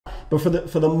but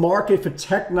for the market, for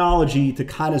technology to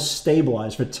kind of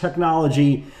stabilize, for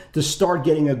technology to start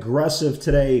getting aggressive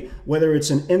today, whether it's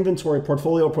an inventory,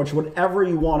 portfolio approach, whatever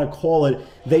you want to call it,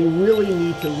 they really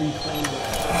need to reclaim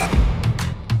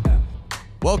it.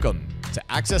 Welcome to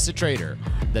AccessATrader,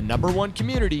 the #1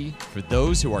 community for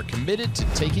those who are committed to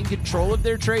taking control of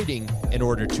their trading in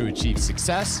order to achieve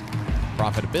success,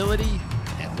 profitability,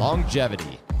 and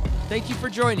longevity. Thank you for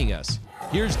joining us.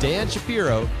 Here's Dan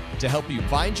Shapiro to help you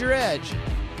find your edge,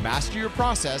 master your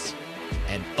process,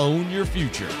 and own your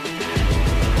future.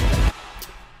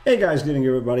 Hey guys, good evening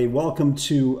everybody. Welcome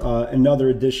to another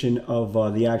edition of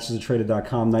the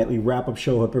AccessATrader.com nightly wrap-up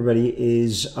show. Hope everybody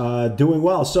is doing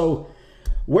well. So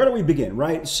where do we begin,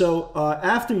 right? So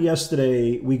after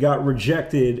yesterday, we got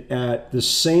rejected at the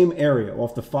same area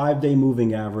off the 5-day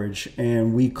moving average,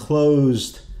 and we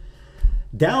closed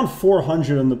down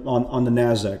 400 on the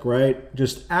NASDAQ, right?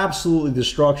 Just absolutely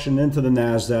destruction into the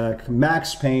NASDAQ,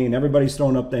 max pain, everybody's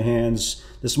throwing up their hands.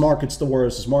 This market's the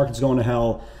worst, this market's going to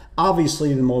hell.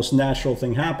 Obviously, the most natural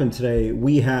thing happened today.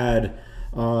 We had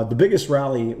the biggest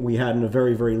rally we had in a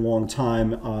very, very long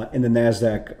time in the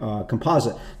NASDAQ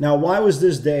composite. Now, why was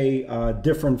this day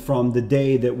different from the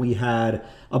day that we had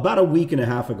about a week and a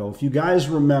half ago? If you guys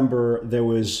remember, there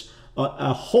was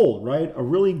a hold, right? A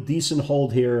really decent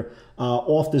hold here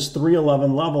off this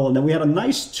 311 level, and then we had a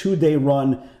nice 2-day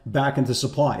run back into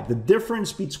supply. The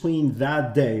difference between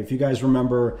that day, if you guys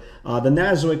remember, the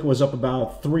Nasdaq was up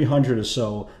about 300 or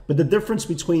so, but the difference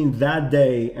between that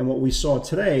day and what we saw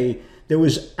today, there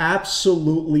was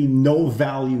absolutely no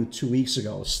value 2 weeks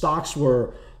ago. Stocks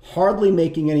were hardly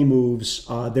making any moves.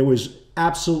 There was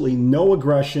absolutely no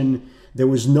aggression. There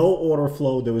was no order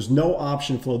flow. There was no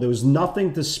option flow. There was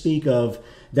nothing to speak of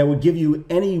that would give you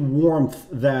any warmth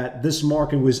that this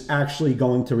market was actually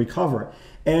going to recover.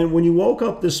 And when you woke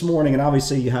up this morning, and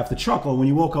obviously you have to chuckle, when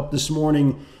you woke up this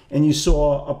morning and you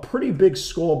saw a pretty big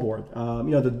scoreboard,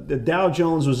 the Dow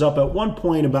Jones was up at one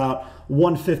point about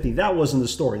 150. That wasn't the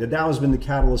story. The Dow has been the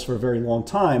catalyst for a very long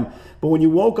time. But when you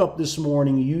woke up this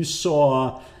morning, you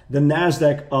saw the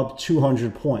NASDAQ up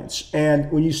 200 points. And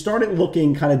when you started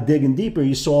looking, kind of digging deeper,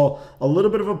 you saw a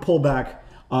little bit of a pullback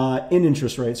in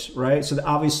interest rates, right? So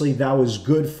obviously that was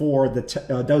good for the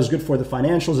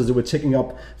financials as they were ticking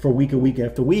up for week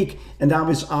after week, and that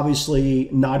was obviously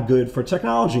not good for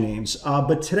technology names.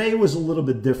 But today was a little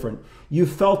bit different. You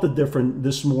felt it different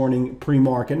this morning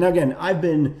pre-market. And again, I've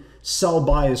been sell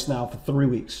biased now for 3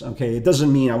 weeks. Okay, it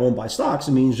doesn't mean I won't buy stocks.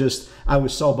 It means just I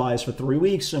was sell biased for 3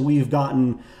 weeks, and we've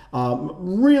gotten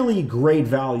really great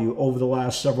value over the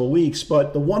last several weeks.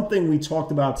 But the one thing we talked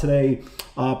about today,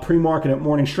 pre-market at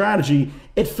Morning Strategy,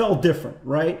 it felt different,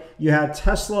 right? You had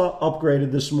Tesla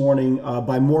upgraded this morning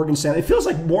by Morgan Stanley. It feels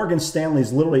like Morgan Stanley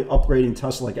is literally upgrading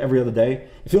Tesla like every other day.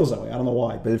 It feels that way. I don't know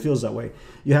why, but it feels that way.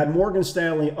 You had Morgan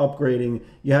Stanley upgrading.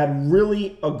 You had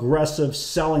really aggressive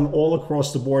selling all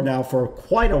across the board now for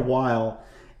quite a while.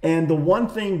 And the one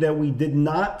thing that we did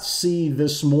not see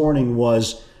this morning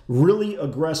was really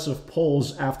aggressive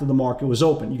pulls after the market was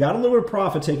open. You got a little bit of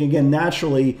profit taking. Again,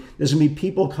 naturally, there's going to be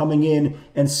people coming in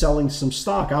and selling some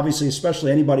stock. Obviously,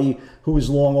 especially anybody who was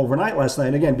long overnight last night.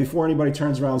 And again, before anybody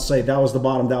turns around and say, that was the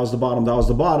bottom, that was the bottom, that was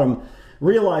the bottom,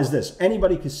 realize this.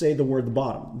 Anybody could say the word the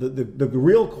bottom. The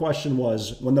real question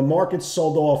was, when the market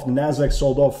sold off, the NASDAQ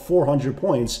sold off 400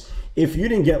 points, if you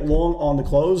didn't get long on the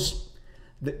close,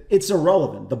 it's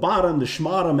irrelevant. The bottom, the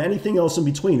schmottom, anything else in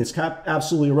between, it's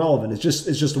absolutely irrelevant. It's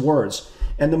just words.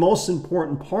 And the most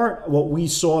important part, what we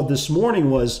saw this morning,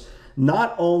 was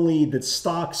not only did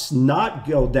stocks not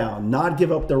go down, not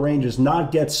give up their ranges,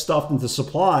 not get stuffed into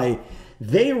supply,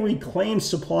 they reclaimed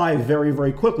supply very,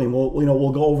 very quickly.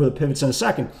 We'll go over the pivots in a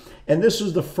second. And this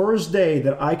was the first day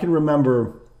that I can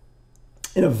remember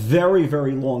in a very,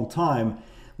 very long time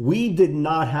we did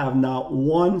not have not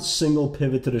one single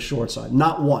pivot to the short side,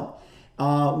 not one,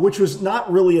 which was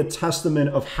not really a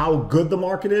testament of how good the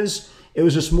market is. It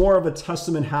was just more of a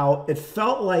testament how it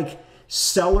felt like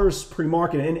sellers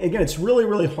pre-market. And again, it's really,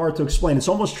 really hard to explain. It's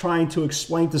almost trying to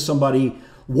explain to somebody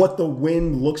what the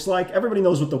wind looks like. Everybody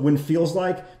knows what the wind feels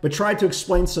like, but try to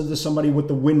explain to somebody what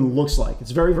the wind looks like.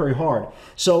 It's very, very hard.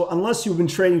 So unless you've been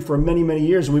trading for many, many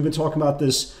years, and we've been talking about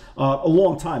this a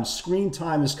long time, screen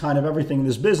time is kind of everything in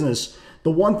this business.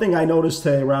 The one thing I noticed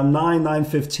today around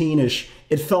 9:15-ish,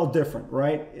 it felt different,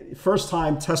 right? First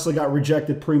time Tesla got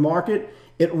rejected pre-market,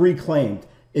 it reclaimed.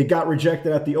 It got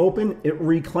rejected at the open, it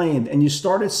reclaimed. And you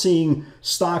started seeing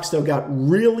stocks that got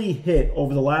really hit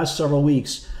over the last several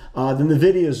weeks the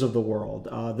NVIDIAs of the world,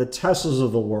 the Teslas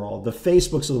of the world, the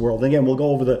Facebooks of the world. And again, we'll go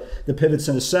over the pivots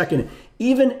in a second.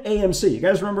 Even AMC. You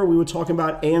guys remember we were talking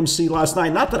about AMC last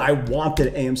night? Not that I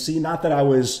wanted AMC, not that I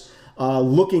was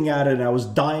looking at it and I was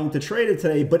dying to trade it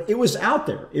today, but it was out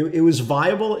there. It was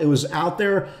viable. It was out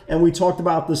there. And we talked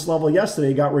about this level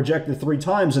yesterday. It got rejected 3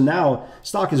 times. And now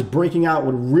stock is breaking out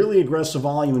with really aggressive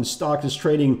volume, and stock is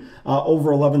trading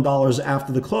over $11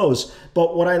 after the close.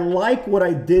 But what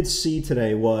I did see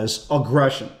today was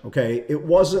aggression. Okay. It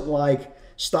wasn't like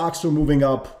stocks were moving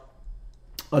up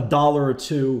 $1 or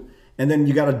 $2 and then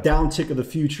you got a downtick of the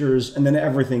futures and then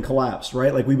everything collapsed,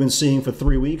 right? Like we've been seeing for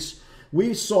 3 weeks.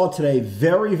 We saw today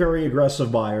very, very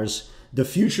aggressive buyers. The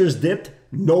futures dipped,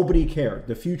 nobody cared.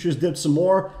 The futures dipped some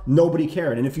more, nobody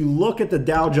cared. And if you look at the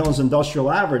Dow Jones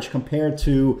Industrial Average compared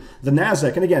to the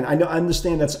NASDAQ, and again, I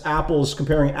understand that's apples,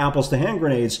 comparing apples to hand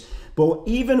grenades, but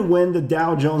even when the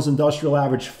Dow Jones Industrial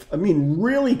Average,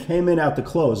 really came in at the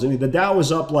close. The Dow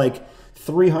was up like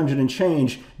 300 and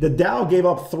change. The Dow gave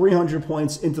up 300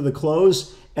 points into the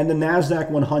close, and the NASDAQ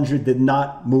 100 did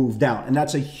not move down. And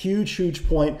that's a huge, huge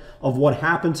point of what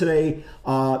happened today.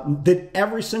 Did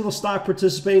every single stock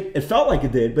participate? It felt like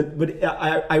it did, but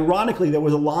ironically, there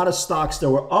was a lot of stocks that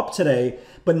were up today,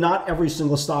 but not every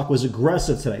single stock was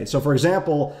aggressive today. So for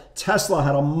example, Tesla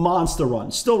had a monster run,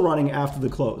 still running after the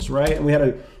close, right? And we had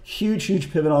a huge,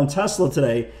 huge pivot on Tesla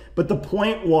today. But the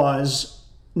point was,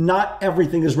 not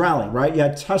everything is rallying, right? You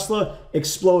had Tesla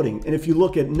exploding. And if you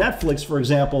look at Netflix, for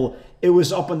example, it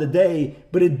was up on the day,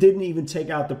 but it didn't even take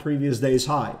out the previous day's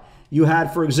high. You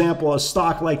had, for example, a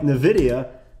stock like NVIDIA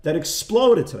that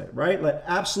exploded today, right? Like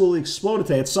absolutely exploded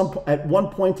today. At one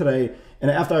point today,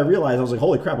 and after I realized, I was like,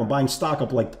 holy crap, I'm buying stock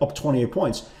up 28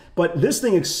 points. But this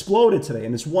thing exploded today,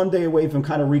 and it's one day away from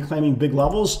kind of reclaiming big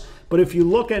levels. But if you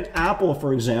look at Apple,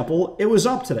 for example, it was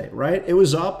up today, right? It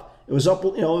was up. It was up,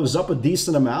 it was up a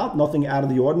decent amount, nothing out of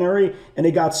the ordinary, and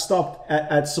it got stuck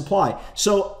at supply.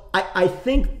 So I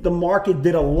think the market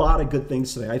did a lot of good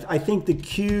things today. I think the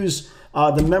Qs,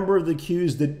 the member of the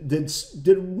Qs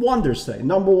did wonders today.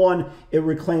 Number one, it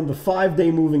reclaimed the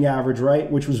 5-day moving average,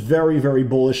 right, which was very, very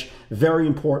bullish, very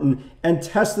important, and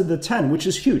tested the 10, which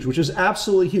is huge, which is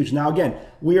absolutely huge. Now, again,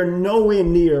 we are nowhere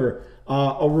near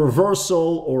a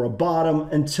reversal or a bottom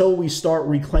until we start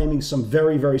reclaiming some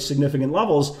very, very significant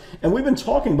levels. And we've been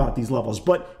talking about these levels,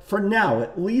 but for now,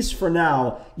 at least for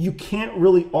now, you can't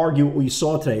really argue what we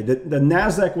saw today. The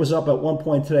NASDAQ was up at one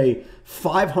point today,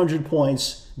 500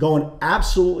 points, going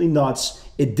absolutely nuts.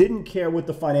 It didn't care what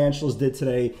the financials did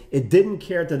today. It didn't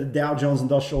care that the Dow Jones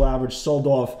Industrial Average sold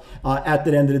off at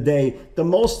the end of the day. The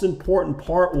most important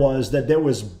part was that there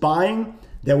was buying,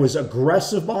 there was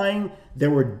aggressive buying.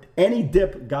 Any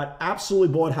dip got absolutely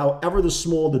bought, however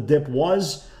small the dip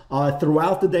was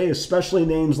throughout the day, especially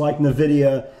names like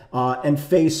NVIDIA and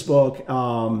Facebook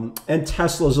and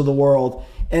Teslas of the world.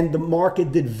 And the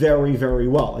market did very, very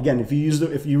well. Again, if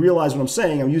you realize what I'm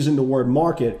saying, I'm using the word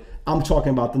market. I'm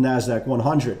talking about the NASDAQ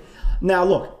 100. Now,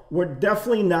 look, we're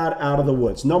definitely not out of the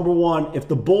woods. Number one, if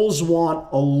the bulls want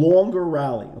a longer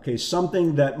rally, okay,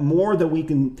 something that we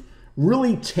can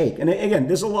really take. And again,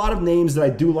 there's a lot of names that I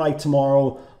do like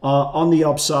tomorrow on the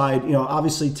upside.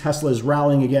 Obviously Tesla is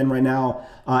rallying again right now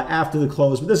after the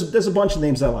close, but there's a bunch of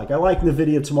names I like. I like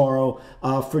NVIDIA tomorrow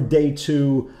for day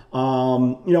 2.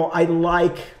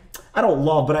 I don't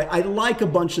love, but I like a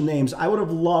bunch of names. I would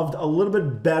have loved a little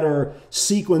bit better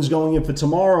sequence going in for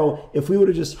tomorrow if we would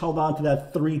have just held on to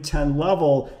that 310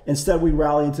 level. Instead, we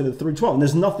rally into the 312. And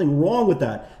there's nothing wrong with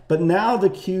that. But now the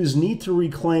Qs need to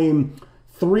reclaim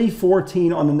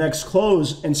 314 on the next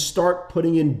close and start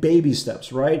putting in baby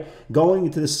steps, right? Going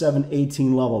into the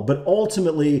 718 level. But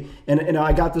ultimately, and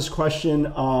I got this question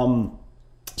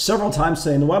several times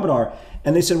today in the webinar,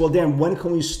 and they said, well, Dan, when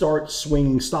can we start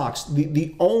swinging stocks?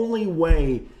 The only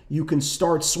way you can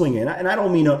start swinging, and I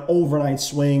don't mean an overnight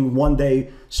swing, one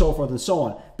day, so forth and so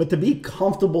on, but to be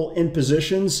comfortable in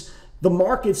positions, the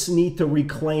markets need to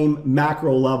reclaim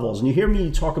macro levels. And you hear me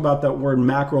talk about that word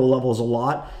macro levels a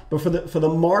lot, but for the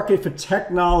market, for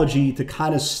technology to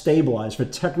kind of stabilize, for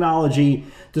technology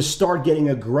to start getting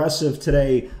aggressive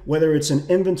today, whether it's an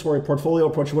inventory portfolio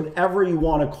approach, whatever you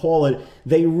want to call it,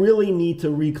 they really need to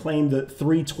reclaim the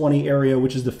 320 area,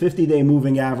 which is the 50-day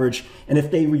moving average. And if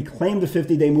they reclaim the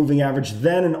 50-day moving average,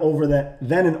 then and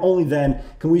only then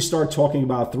can we start talking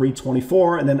about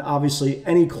 324. And then obviously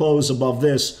any close above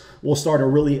this will start a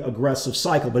really aggressive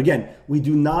cycle. But again, we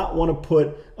do not want to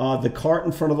put the cart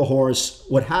in front of the horse.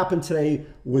 What happened today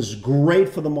was great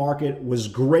for the market, was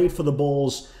great for the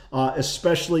bulls,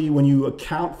 especially when you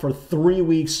account for 3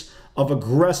 weeks of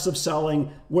aggressive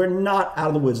selling. We're not out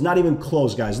of the woods, not even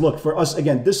close, guys. Look, for us,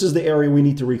 again, this is the area we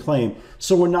need to reclaim.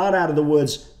 So we're not out of the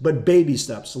woods, but baby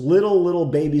steps, little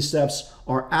baby steps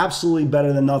are absolutely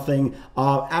better than nothing.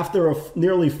 After a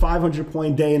nearly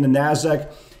 500-point day in the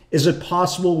NASDAQ, is it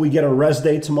possible we get a rest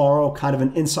day tomorrow, kind of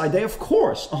an inside day? Of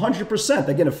course, 100%.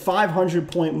 Again, a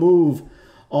 500-point move,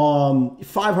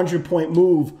 500-point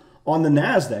move on the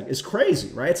NASDAQ is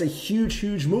crazy, right? It's a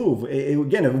huge move.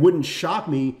 Again, it wouldn't shock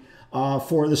me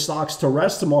for the stocks to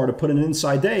rest tomorrow to put an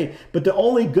inside day. But the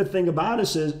only good thing about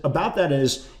that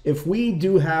is if we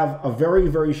do have a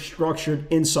very structured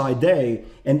inside day,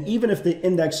 and even if the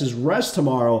indexes rest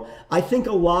tomorrow, I think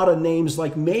a lot of names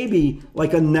like maybe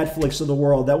like a Netflix of the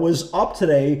world that was up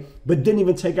today but didn't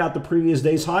even take out the previous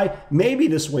day's high, maybe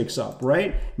this wakes up,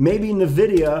 right? Maybe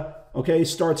NVIDIA, okay,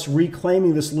 starts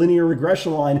reclaiming this linear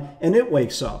regression line and it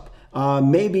wakes up.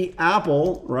 Maybe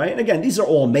Apple, right? And again, these are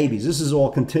all maybes. This is all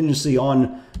contingency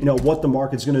on, what the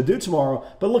market's going to do tomorrow.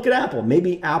 But look at Apple.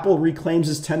 Maybe Apple reclaims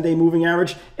its 10-day moving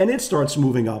average and it starts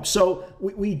moving up. So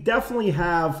we definitely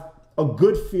have a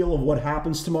good feel of what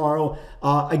happens tomorrow.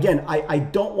 Again, I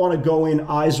don't want to go in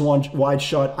eyes wide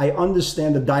shut. I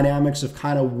understand the dynamics of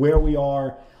kind of where we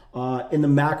are in the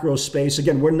macro space.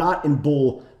 Again, we're not in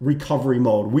bull recovery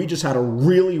mode. We just had a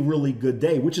really good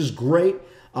day, which is great.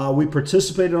 We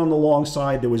participated on the long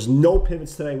side. There was no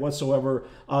pivots today whatsoever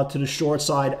to the short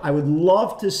side. I would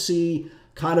love to see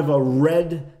kind of a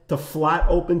red to flat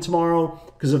open tomorrow,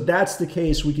 because if that's the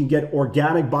case, we can get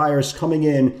organic buyers coming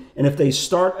in, and if they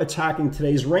start attacking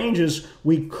today's ranges,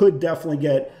 we could definitely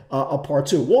get a part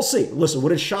two. We'll see. Listen,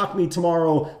 would it shock me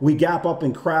tomorrow we gap up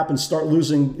and crap and start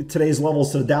losing today's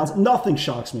levels to the downs? Nothing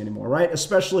shocks me anymore, right?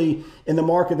 Especially in the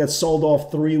market that sold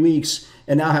off 3 weeks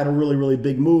and now had a really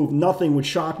big move. Nothing would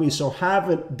shock me. So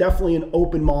have definitely an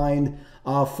open mind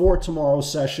for tomorrow's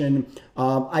session.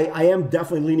 I am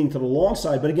definitely leaning to the long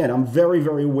side, but again, I'm very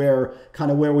aware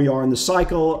kind of where we are in the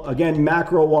cycle. Again,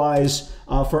 macro wise,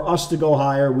 for us to go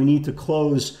higher, we need to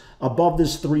close above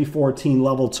this 314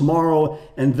 level tomorrow,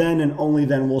 and then and only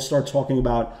then we'll start talking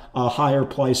about higher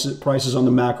prices on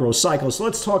the macro cycle. So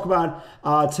let's talk about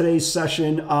today's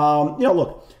session.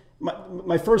 Look,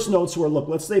 my first notes were, look,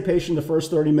 let's stay patient the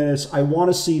first 30 minutes. I want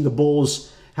to see the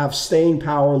bulls have staying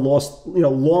power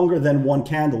longer than one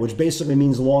candle, which basically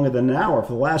means longer than an hour.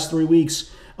 For the last 3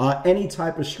 weeks, any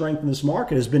type of strength in this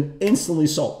market has been instantly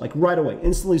sold, like right away,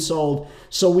 instantly sold.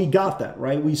 So we got that,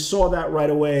 right? We saw that right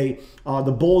away.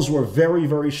 The bulls were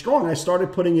very strong. I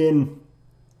started putting in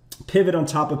pivot on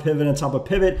top of pivot on top of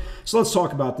pivot. So let's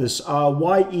talk about this.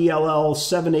 YELL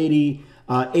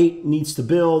 788 needs to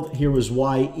build. Here was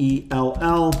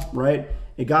YELL, right?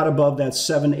 It got above that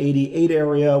 788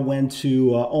 area, went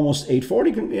to almost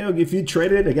 840. If you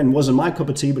traded it, again, wasn't my cup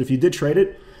of tea, but if you did trade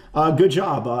it, good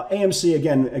job. AMC,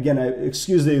 again,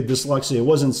 excuse the dyslexia, it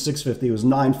wasn't 650, it was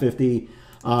 950.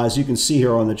 As you can see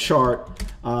here on the chart,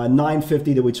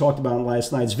 950 that we talked about in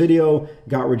last night's video,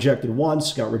 got rejected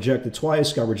once, got rejected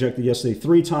twice, got rejected yesterday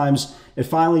 3 times. It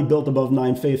finally built above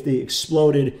 950,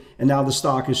 exploded, and now the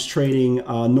stock is trading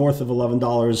north of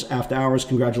 $11 after hours.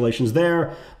 Congratulations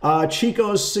there.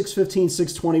 Chico's 615,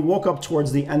 620, woke up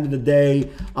towards the end of the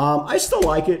day. I still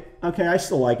like it. Okay, I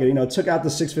still like it. Took out the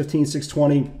 615,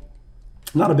 620.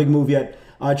 Not a big move yet.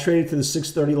 Traded to the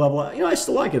 630 level. I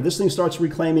still like it. This thing starts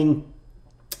reclaiming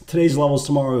today's levels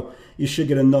tomorrow, you should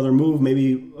get another move,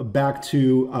 maybe back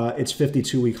to its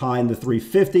 52-week high in the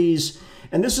 350s.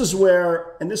 And this is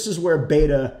where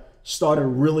beta started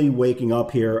really waking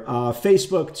up here.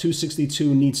 Facebook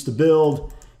 262 needs to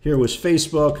build. Here was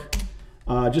Facebook.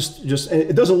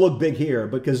 It doesn't look big here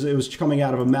because it was coming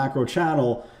out of a macro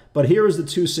channel. But here is the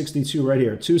 262 right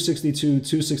here, 262,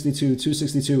 262,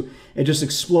 262. It just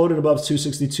exploded above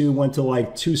 262, went to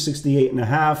like 268 and a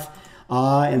half.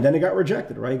 And then it got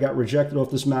rejected, right? It got rejected off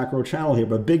this macro channel here.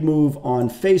 But big move on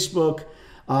Facebook.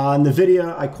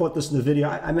 NVIDIA, I caught this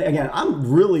NVIDIA. I mean, again, I'm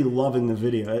really loving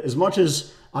NVIDIA. As much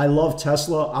as I love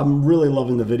Tesla, I'm really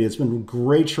loving NVIDIA. It's been a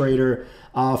great trader.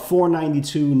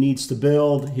 492 needs to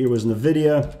build. Here was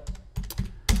NVIDIA,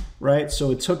 right?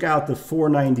 So it took out the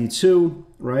 492,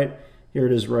 right? Here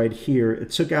it is right here.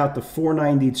 It took out the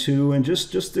 492 and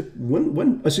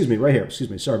right here. Excuse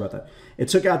me. Sorry about that. It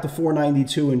took out the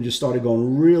 492 and just started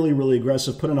going really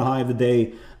aggressive, put in a high of the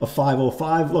day of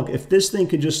 505. Look, if this thing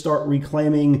could just start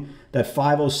reclaiming that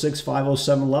 506,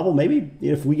 507 level, maybe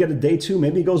if we get a day 2,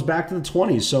 maybe it goes back to the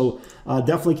 20s. So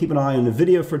definitely keep an eye on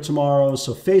NVIDIA for tomorrow.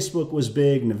 So Facebook was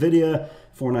big, NVIDIA,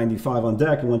 495 on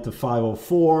deck. It went to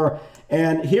 504.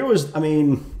 And here was,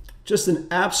 just an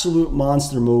absolute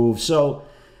monster move. So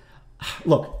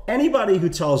look, anybody who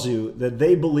tells you that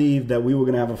they believe that we were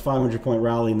going to have a 500-point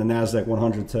rally in the NASDAQ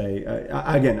 100 today,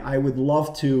 again, I would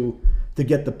love to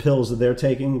get the pills that they're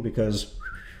taking, because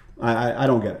I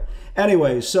don't get it.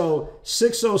 Anyway, so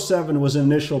 607 was an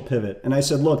initial pivot. And I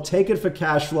said, look, take it for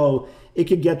cash flow. It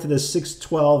could get to the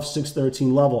 612,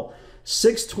 613 level.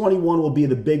 621 will be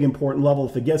the big important level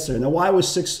if it gets there. Now, why was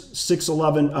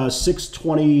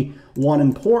 621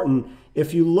 important?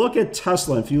 If you look at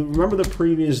Tesla, if you remember the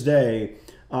previous day,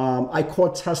 I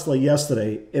caught Tesla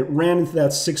yesterday. It ran into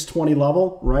that 620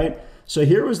 level, right? So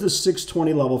here was the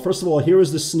 620 level. First of all, here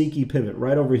was the sneaky pivot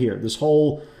right over here. This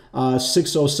whole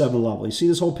 607 level. You see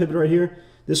this whole pivot right here?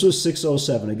 This was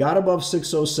 607. It got above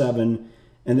 607,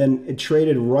 and then it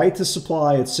traded right to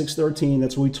supply at 613.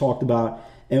 That's what we talked about.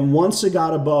 And once it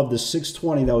got above the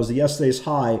 620, that was the yesterday's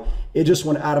high, it just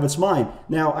went out of its mind.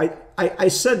 Now, I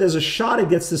said there's a shot it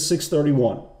gets to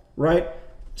 631, right?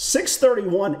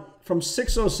 631, from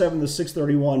 607 to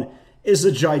 631 is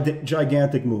a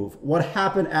gigantic move. What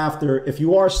happened after, if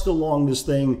you are still long this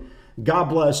thing, God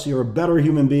bless, you're a better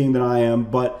human being than I am.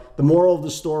 But the moral of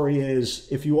the story is,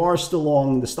 if you are still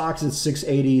long, the stock's at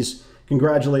 680s.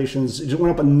 Congratulations. It just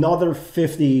went up another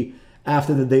 50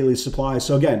 after the daily supply.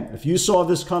 So again, if you saw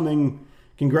this coming,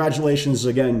 congratulations.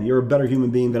 Again, you're a better human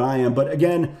being than I am. But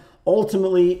again,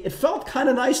 ultimately, it felt kind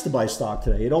of nice to buy stock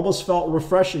today. It almost felt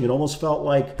refreshing. It almost felt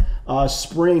like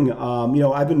spring. You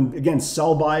know, I've been, again,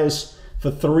 sell bias for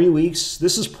 3 weeks.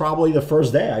 This is probably the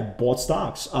first day I bought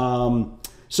stocks.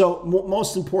 So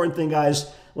most important thing, guys,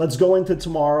 let's go into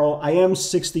tomorrow. I am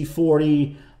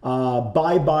 60-40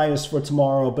 buy bias for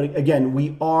tomorrow. But again,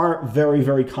 we are very,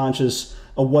 very conscious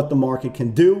of what the market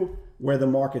can do, where the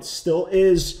market still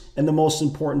is, and the most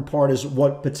important part is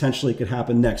what potentially could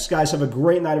happen next. Guys, have a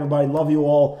great night, everybody. Love you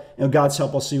all, and with God's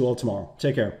help, I'll see you all tomorrow.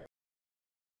 Take care.